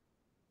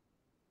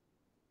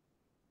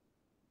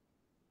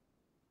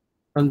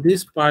 And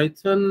this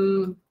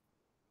Python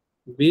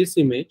base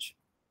image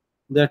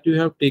that you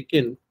have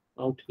taken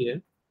out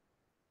here,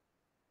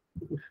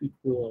 if you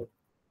go out,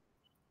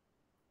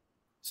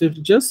 so it's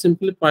just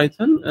simply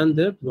Python and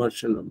their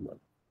version number.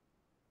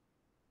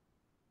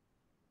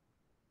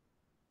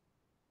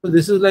 So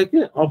this is like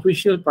an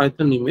official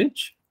Python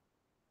image.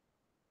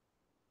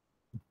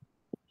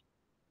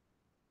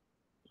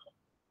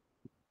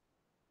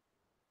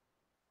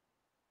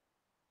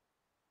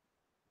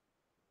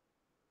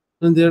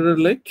 And there are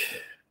like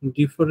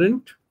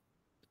different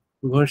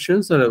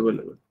versions are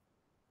available.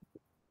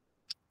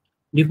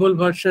 Default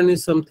version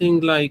is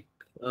something like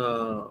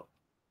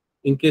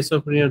in case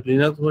of your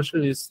Linux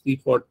version is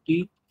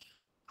 340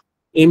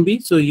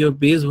 MB. So your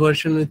base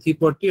version is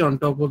 340. On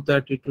top of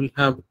that, it will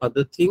have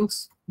other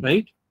things,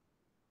 right?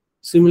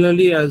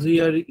 Similarly, as we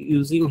are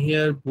using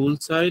here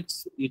both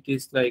sides, it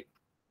is like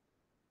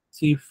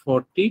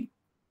 340.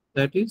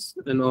 That is,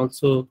 and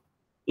also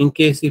in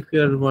case if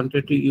you are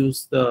wanted to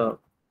use the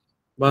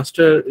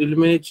master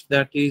image,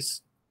 that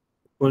is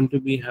going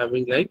to be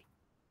having like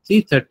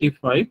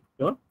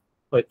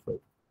 335.55.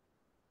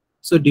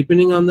 So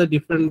depending on the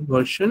different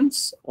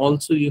versions,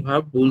 also you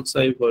have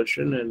bullseye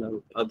version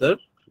and other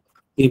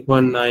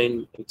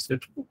 3.9,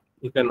 etc.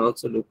 You can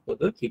also look for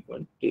the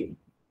 3.10.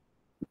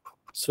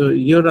 So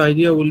your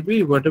idea will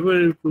be whatever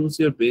you choose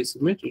your base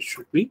image, it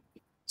should be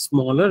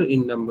smaller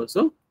in numbers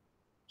of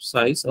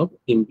size of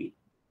MB.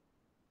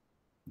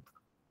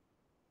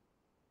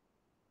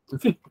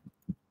 Okay.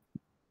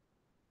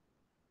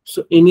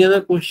 So any other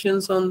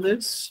questions on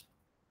this?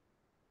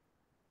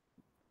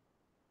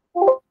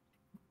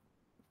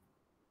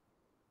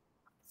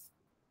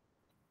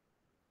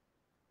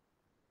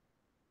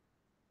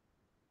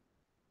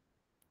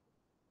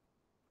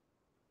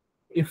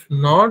 If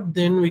not,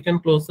 then we can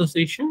close the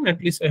session.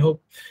 At least I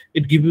hope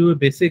it give you a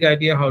basic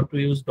idea how to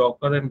use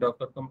Docker and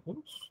Docker Compose.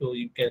 So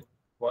you can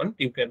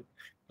you can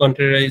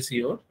containerize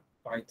your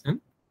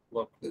Python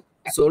work.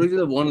 Sorry,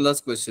 the one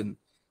last question.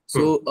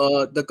 So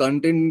the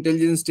content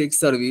intelligence tech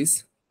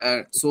service,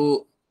 and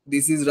so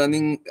this is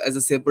running as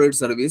a separate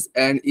service.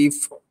 And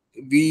if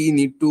we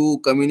need to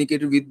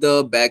communicate with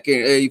the back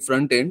end,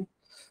 front end,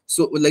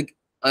 so like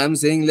I am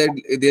saying,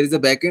 like there is a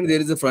back end, there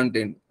is a front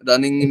end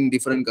running in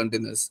different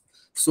containers.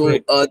 So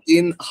Right.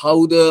 then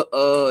how the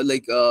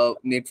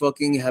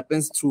networking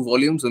happens through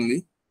volumes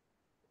only?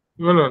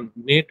 No.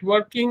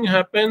 Networking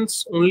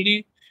happens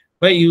only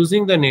by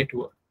using the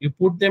network. You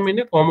put them in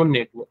a common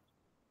network.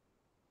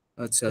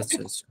 Acha, Okay.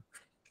 acha, acha.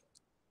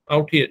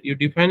 Out here, you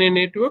define a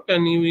network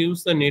and you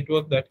use the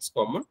network that is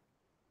common.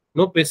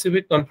 No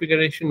specific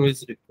configuration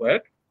is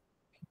required.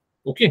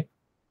 Okay.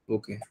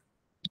 Okay.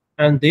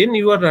 And then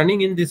you are running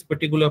in this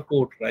particular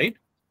port, right?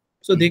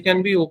 So they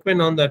can be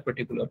open on that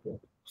particular port.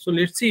 So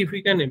let's see if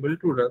we can able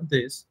to run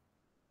this.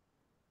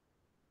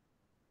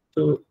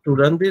 So to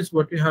run this,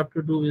 what you have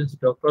to do is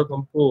Docker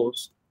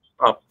compose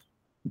up.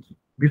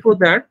 Before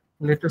that,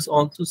 let us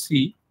also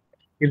see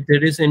if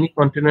there is any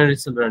container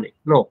is running.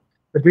 No,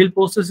 the build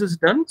process is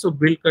done. So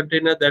build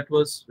container that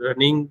was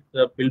running,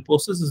 the build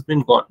process has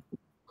been gone.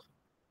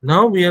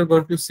 Now we are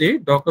going to say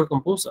Docker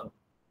compose up.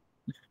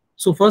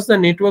 So first the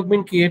network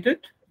been created,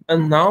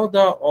 and now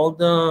the all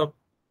the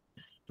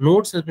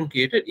nodes has been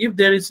created. If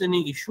there is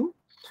any issue,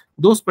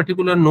 those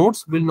particular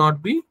nodes will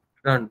not be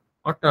run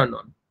or turn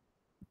on.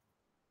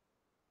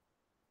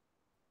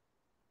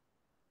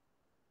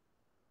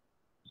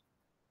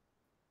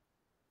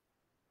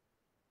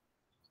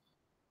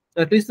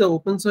 That is the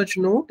OpenSearch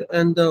node,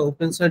 and the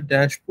OpenSearch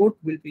dashboard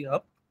will be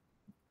up.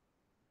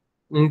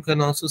 And you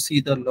can also see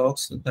the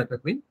logs that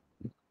have been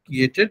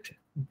created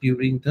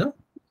during the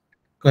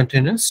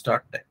container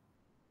start time.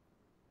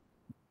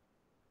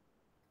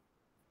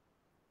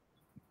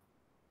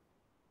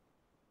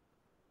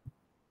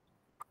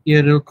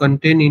 Here your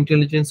contain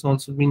intelligence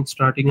also been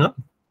starting up.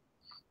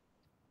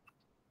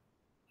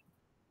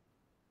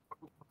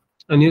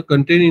 And your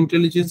contain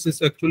intelligence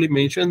is actually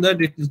mentioned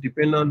that it is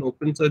depend on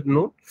OpenSearch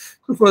node.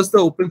 So first the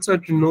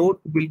OpenSearch node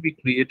will be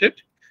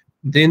created,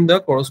 then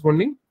the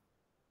corresponding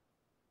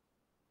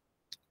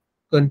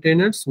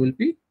containers will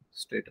be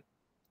started.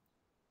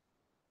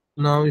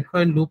 Now if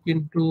I look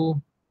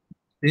into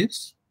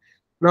this,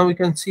 now we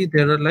can see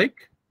there are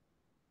like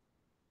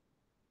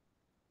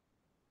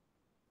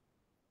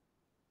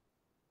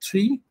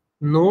 3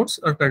 nodes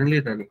are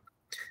currently running.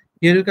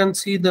 Here you can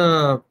see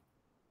the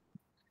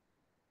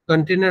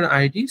container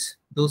IDs.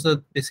 Those are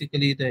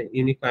basically the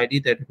unique ID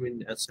that have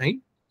been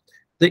assigned.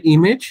 The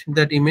image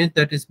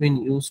that is being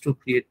used to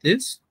create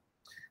this.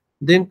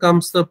 Then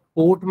comes the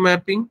port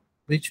mapping,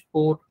 which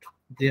port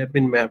they have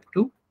been mapped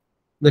to,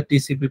 the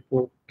TCP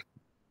port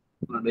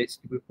or the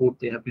HTTP port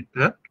they have been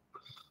mapped.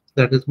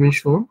 That has been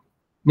shown.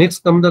 Next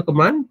comes the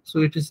command. So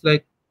it is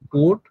like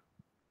port,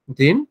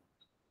 then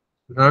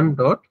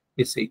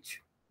run.sh.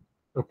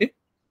 Okay.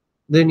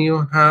 Then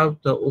you have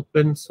the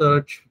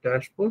OpenSearch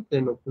dashboard,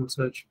 then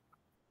OpenSearch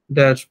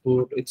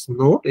dashboard, its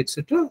node,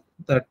 etc.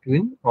 That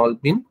will all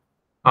been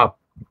up.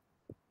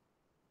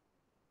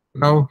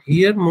 Now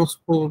here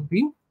most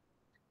probably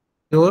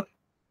your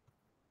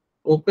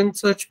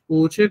OpenSearch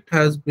project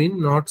has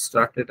been not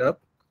started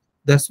up.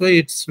 That's why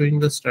it's showing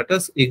the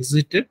status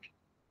exited,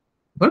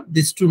 but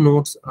these 2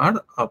 nodes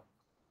are up.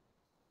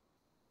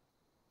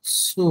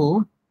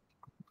 So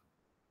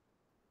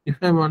if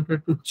I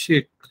wanted to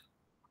check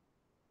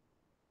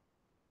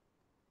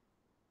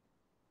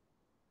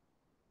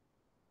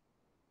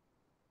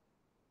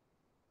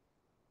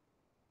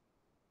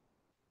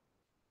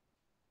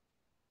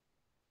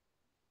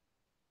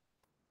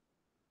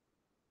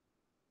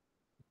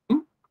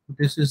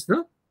this is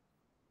the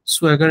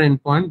Swagger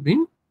endpoint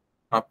being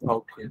up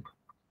out here.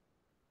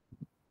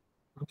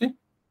 Okay,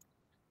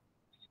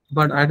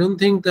 but I don't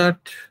think that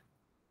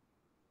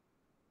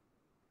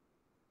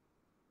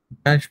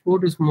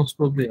dashboard is most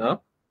probably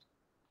up.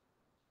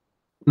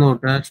 No,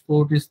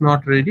 dashboard is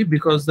not ready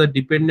because the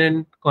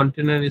dependent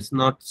container is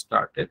not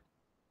started.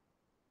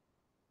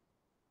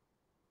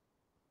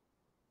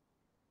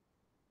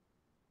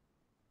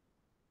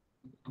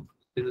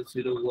 00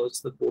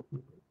 was the port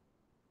number.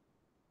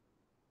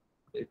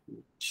 Let me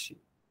check.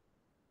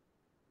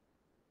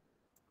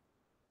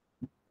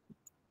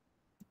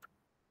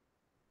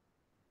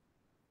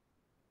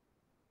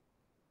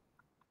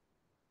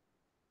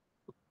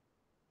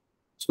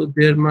 So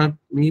there might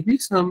maybe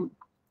some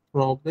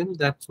problem.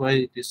 That's why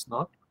it is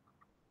not.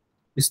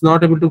 It's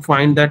not able to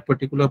find that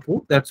particular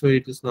port. That's why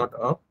it is not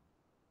up.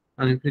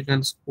 And if we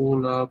can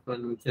scroll up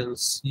and we can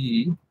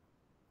see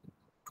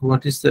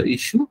what is the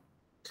issue.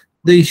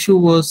 The issue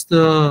was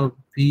the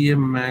VM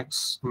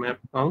max map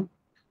count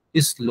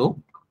is low.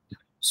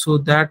 So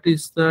that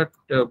is that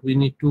we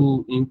need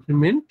to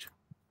implement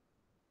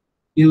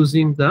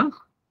using the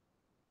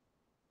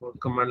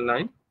command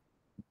line.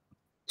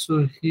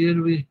 So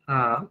here we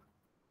have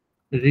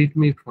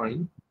readme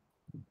file,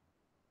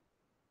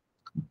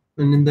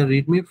 and in the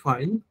readme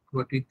file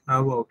what we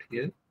have out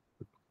here,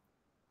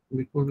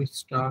 before we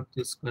start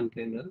this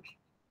container,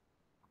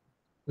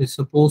 is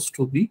supposed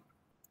to be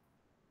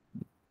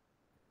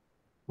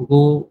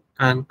go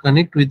and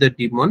connect with the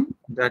daemon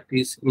that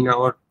is in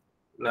our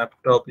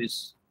laptop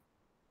is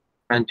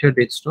Rancher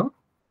desktop.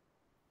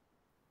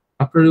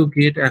 After you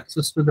get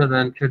access to the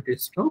Rancher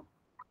desktop,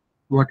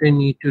 what I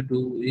need to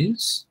do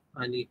is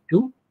I need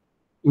to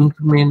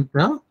increment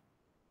the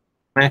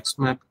max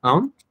map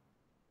count.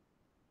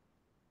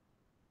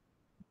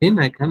 Then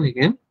I can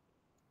again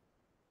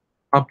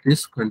up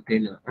this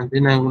container, and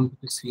then I want to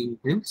be seeing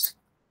this.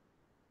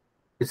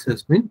 This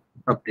has been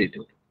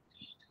updated.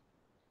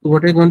 So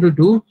what I'm going to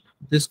do,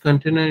 this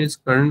container is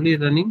currently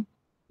running.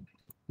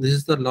 This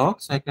is the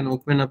logs. I can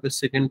open up a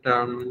second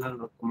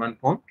terminal or command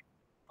prompt.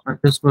 I'm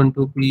just going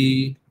to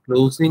be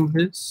closing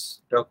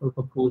this Docker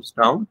compose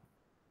down.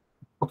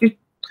 Okay.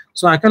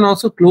 So I can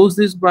also close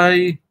this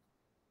by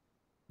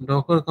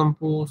Docker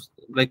Compose,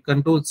 like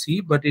Control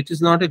C, but it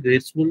is not a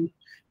graceful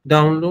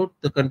download.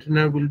 The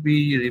container will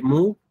be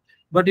removed,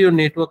 but your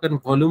network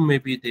and volume may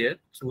be there.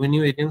 So when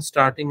you again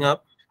starting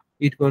up,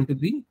 it's going to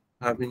be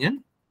having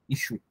an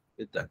issue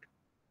with that.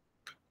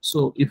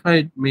 So if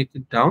I make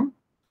it down,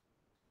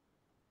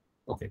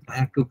 okay, I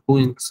have to go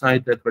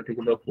inside that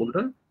particular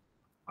folder,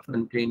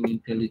 contain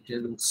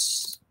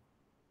intelligence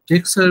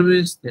check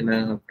service, then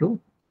I have to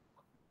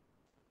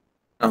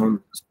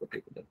down this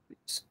particular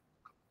piece.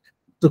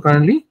 So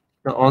currently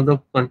all the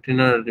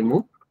container are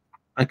removed.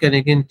 I can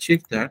again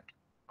check that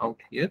out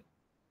here.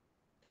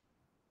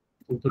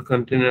 If the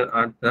container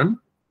are done,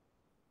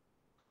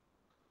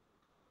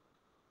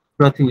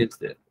 nothing is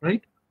there,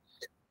 right?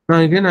 Now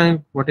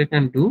again, what I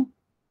can do,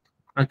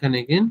 I can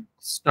again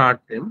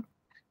start them.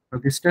 Now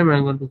this time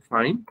I'm going to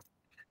find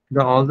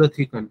all the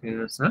three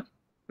containers are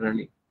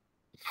running.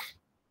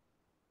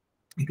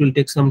 It will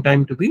take some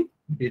time to be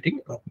getting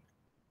up.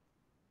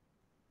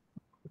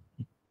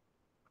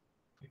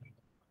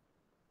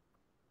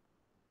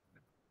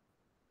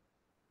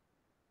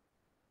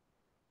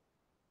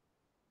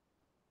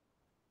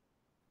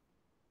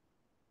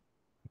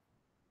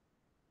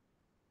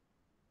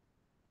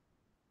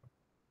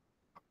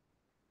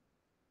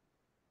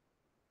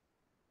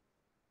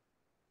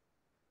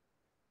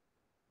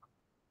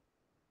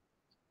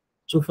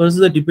 So first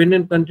the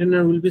dependent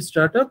container will be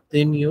start up,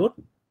 then your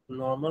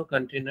normal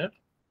container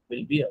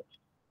will be up.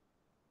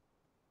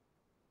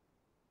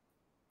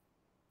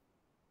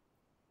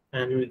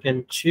 And we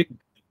can check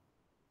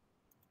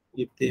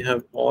if they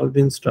have all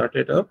been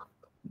started up.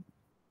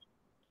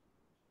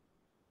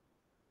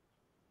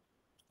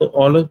 So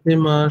all of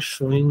them are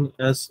showing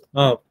as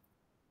up.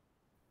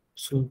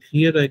 So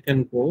here I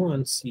can go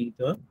and see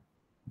the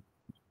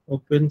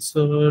open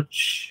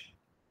search.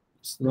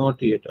 It's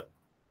not yet up.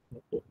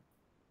 Okay.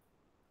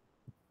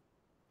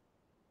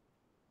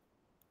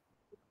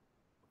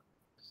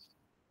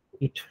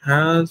 It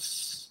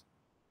has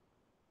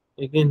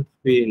again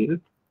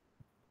failed.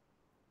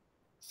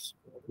 So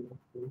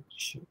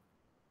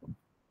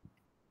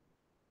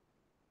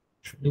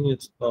showing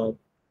it's up,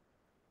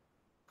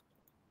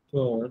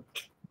 but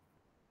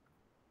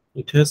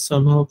it has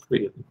somehow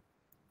failed.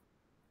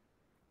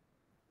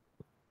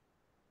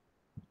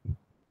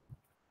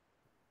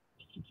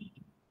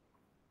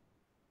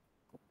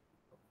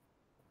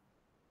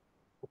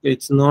 Okay,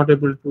 it's not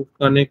able to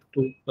connect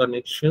to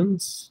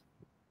connections.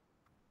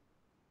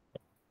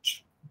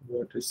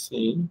 What is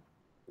saying?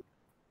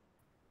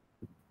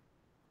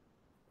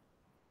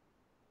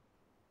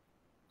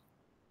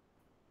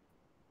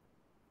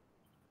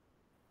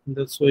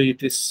 That's why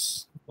it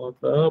is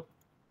not up.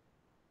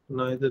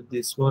 Neither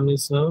this one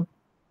is up.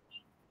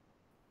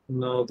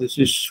 Now this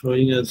is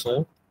showing as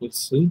up.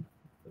 Let's see.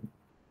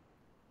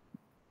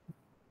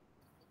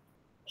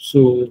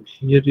 So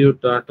here your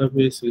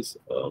database is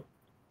up.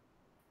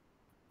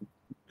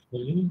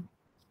 Okay.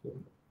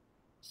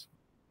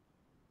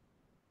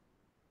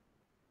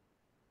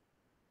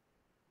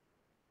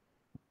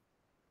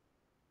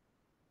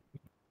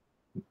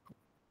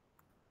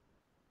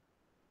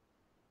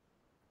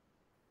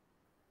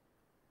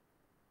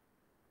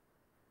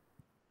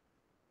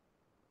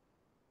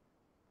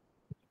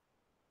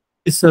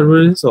 This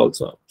server is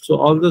also up. So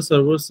all the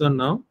servers are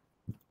now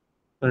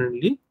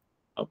currently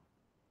up.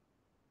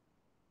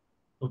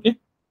 Okay.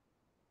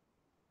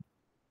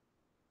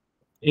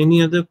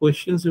 Any other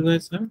questions you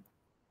guys have?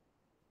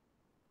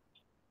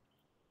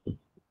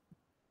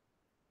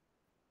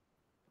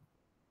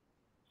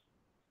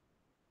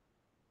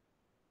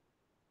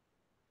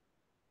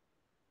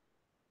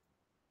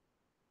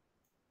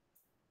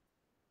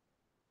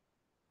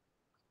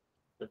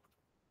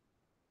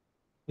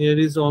 Here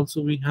is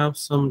also we have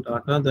some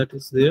data that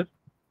is there.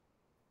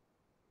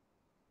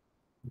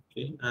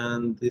 Okay,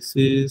 and this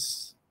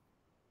is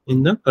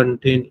in the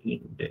content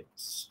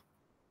index.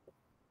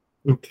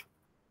 Okay.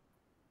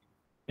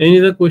 Any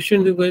other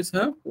questions you guys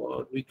have,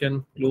 or we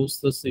can close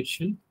the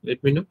session?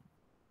 Let me know.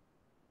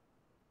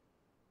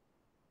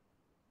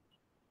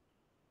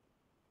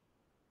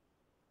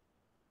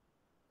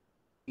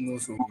 No,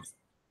 sir.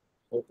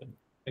 Okay.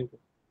 Thank you.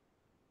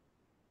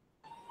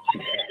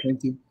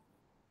 Thank you.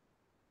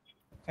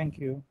 Thank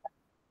you.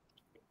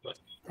 Bye.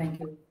 Thank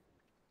you.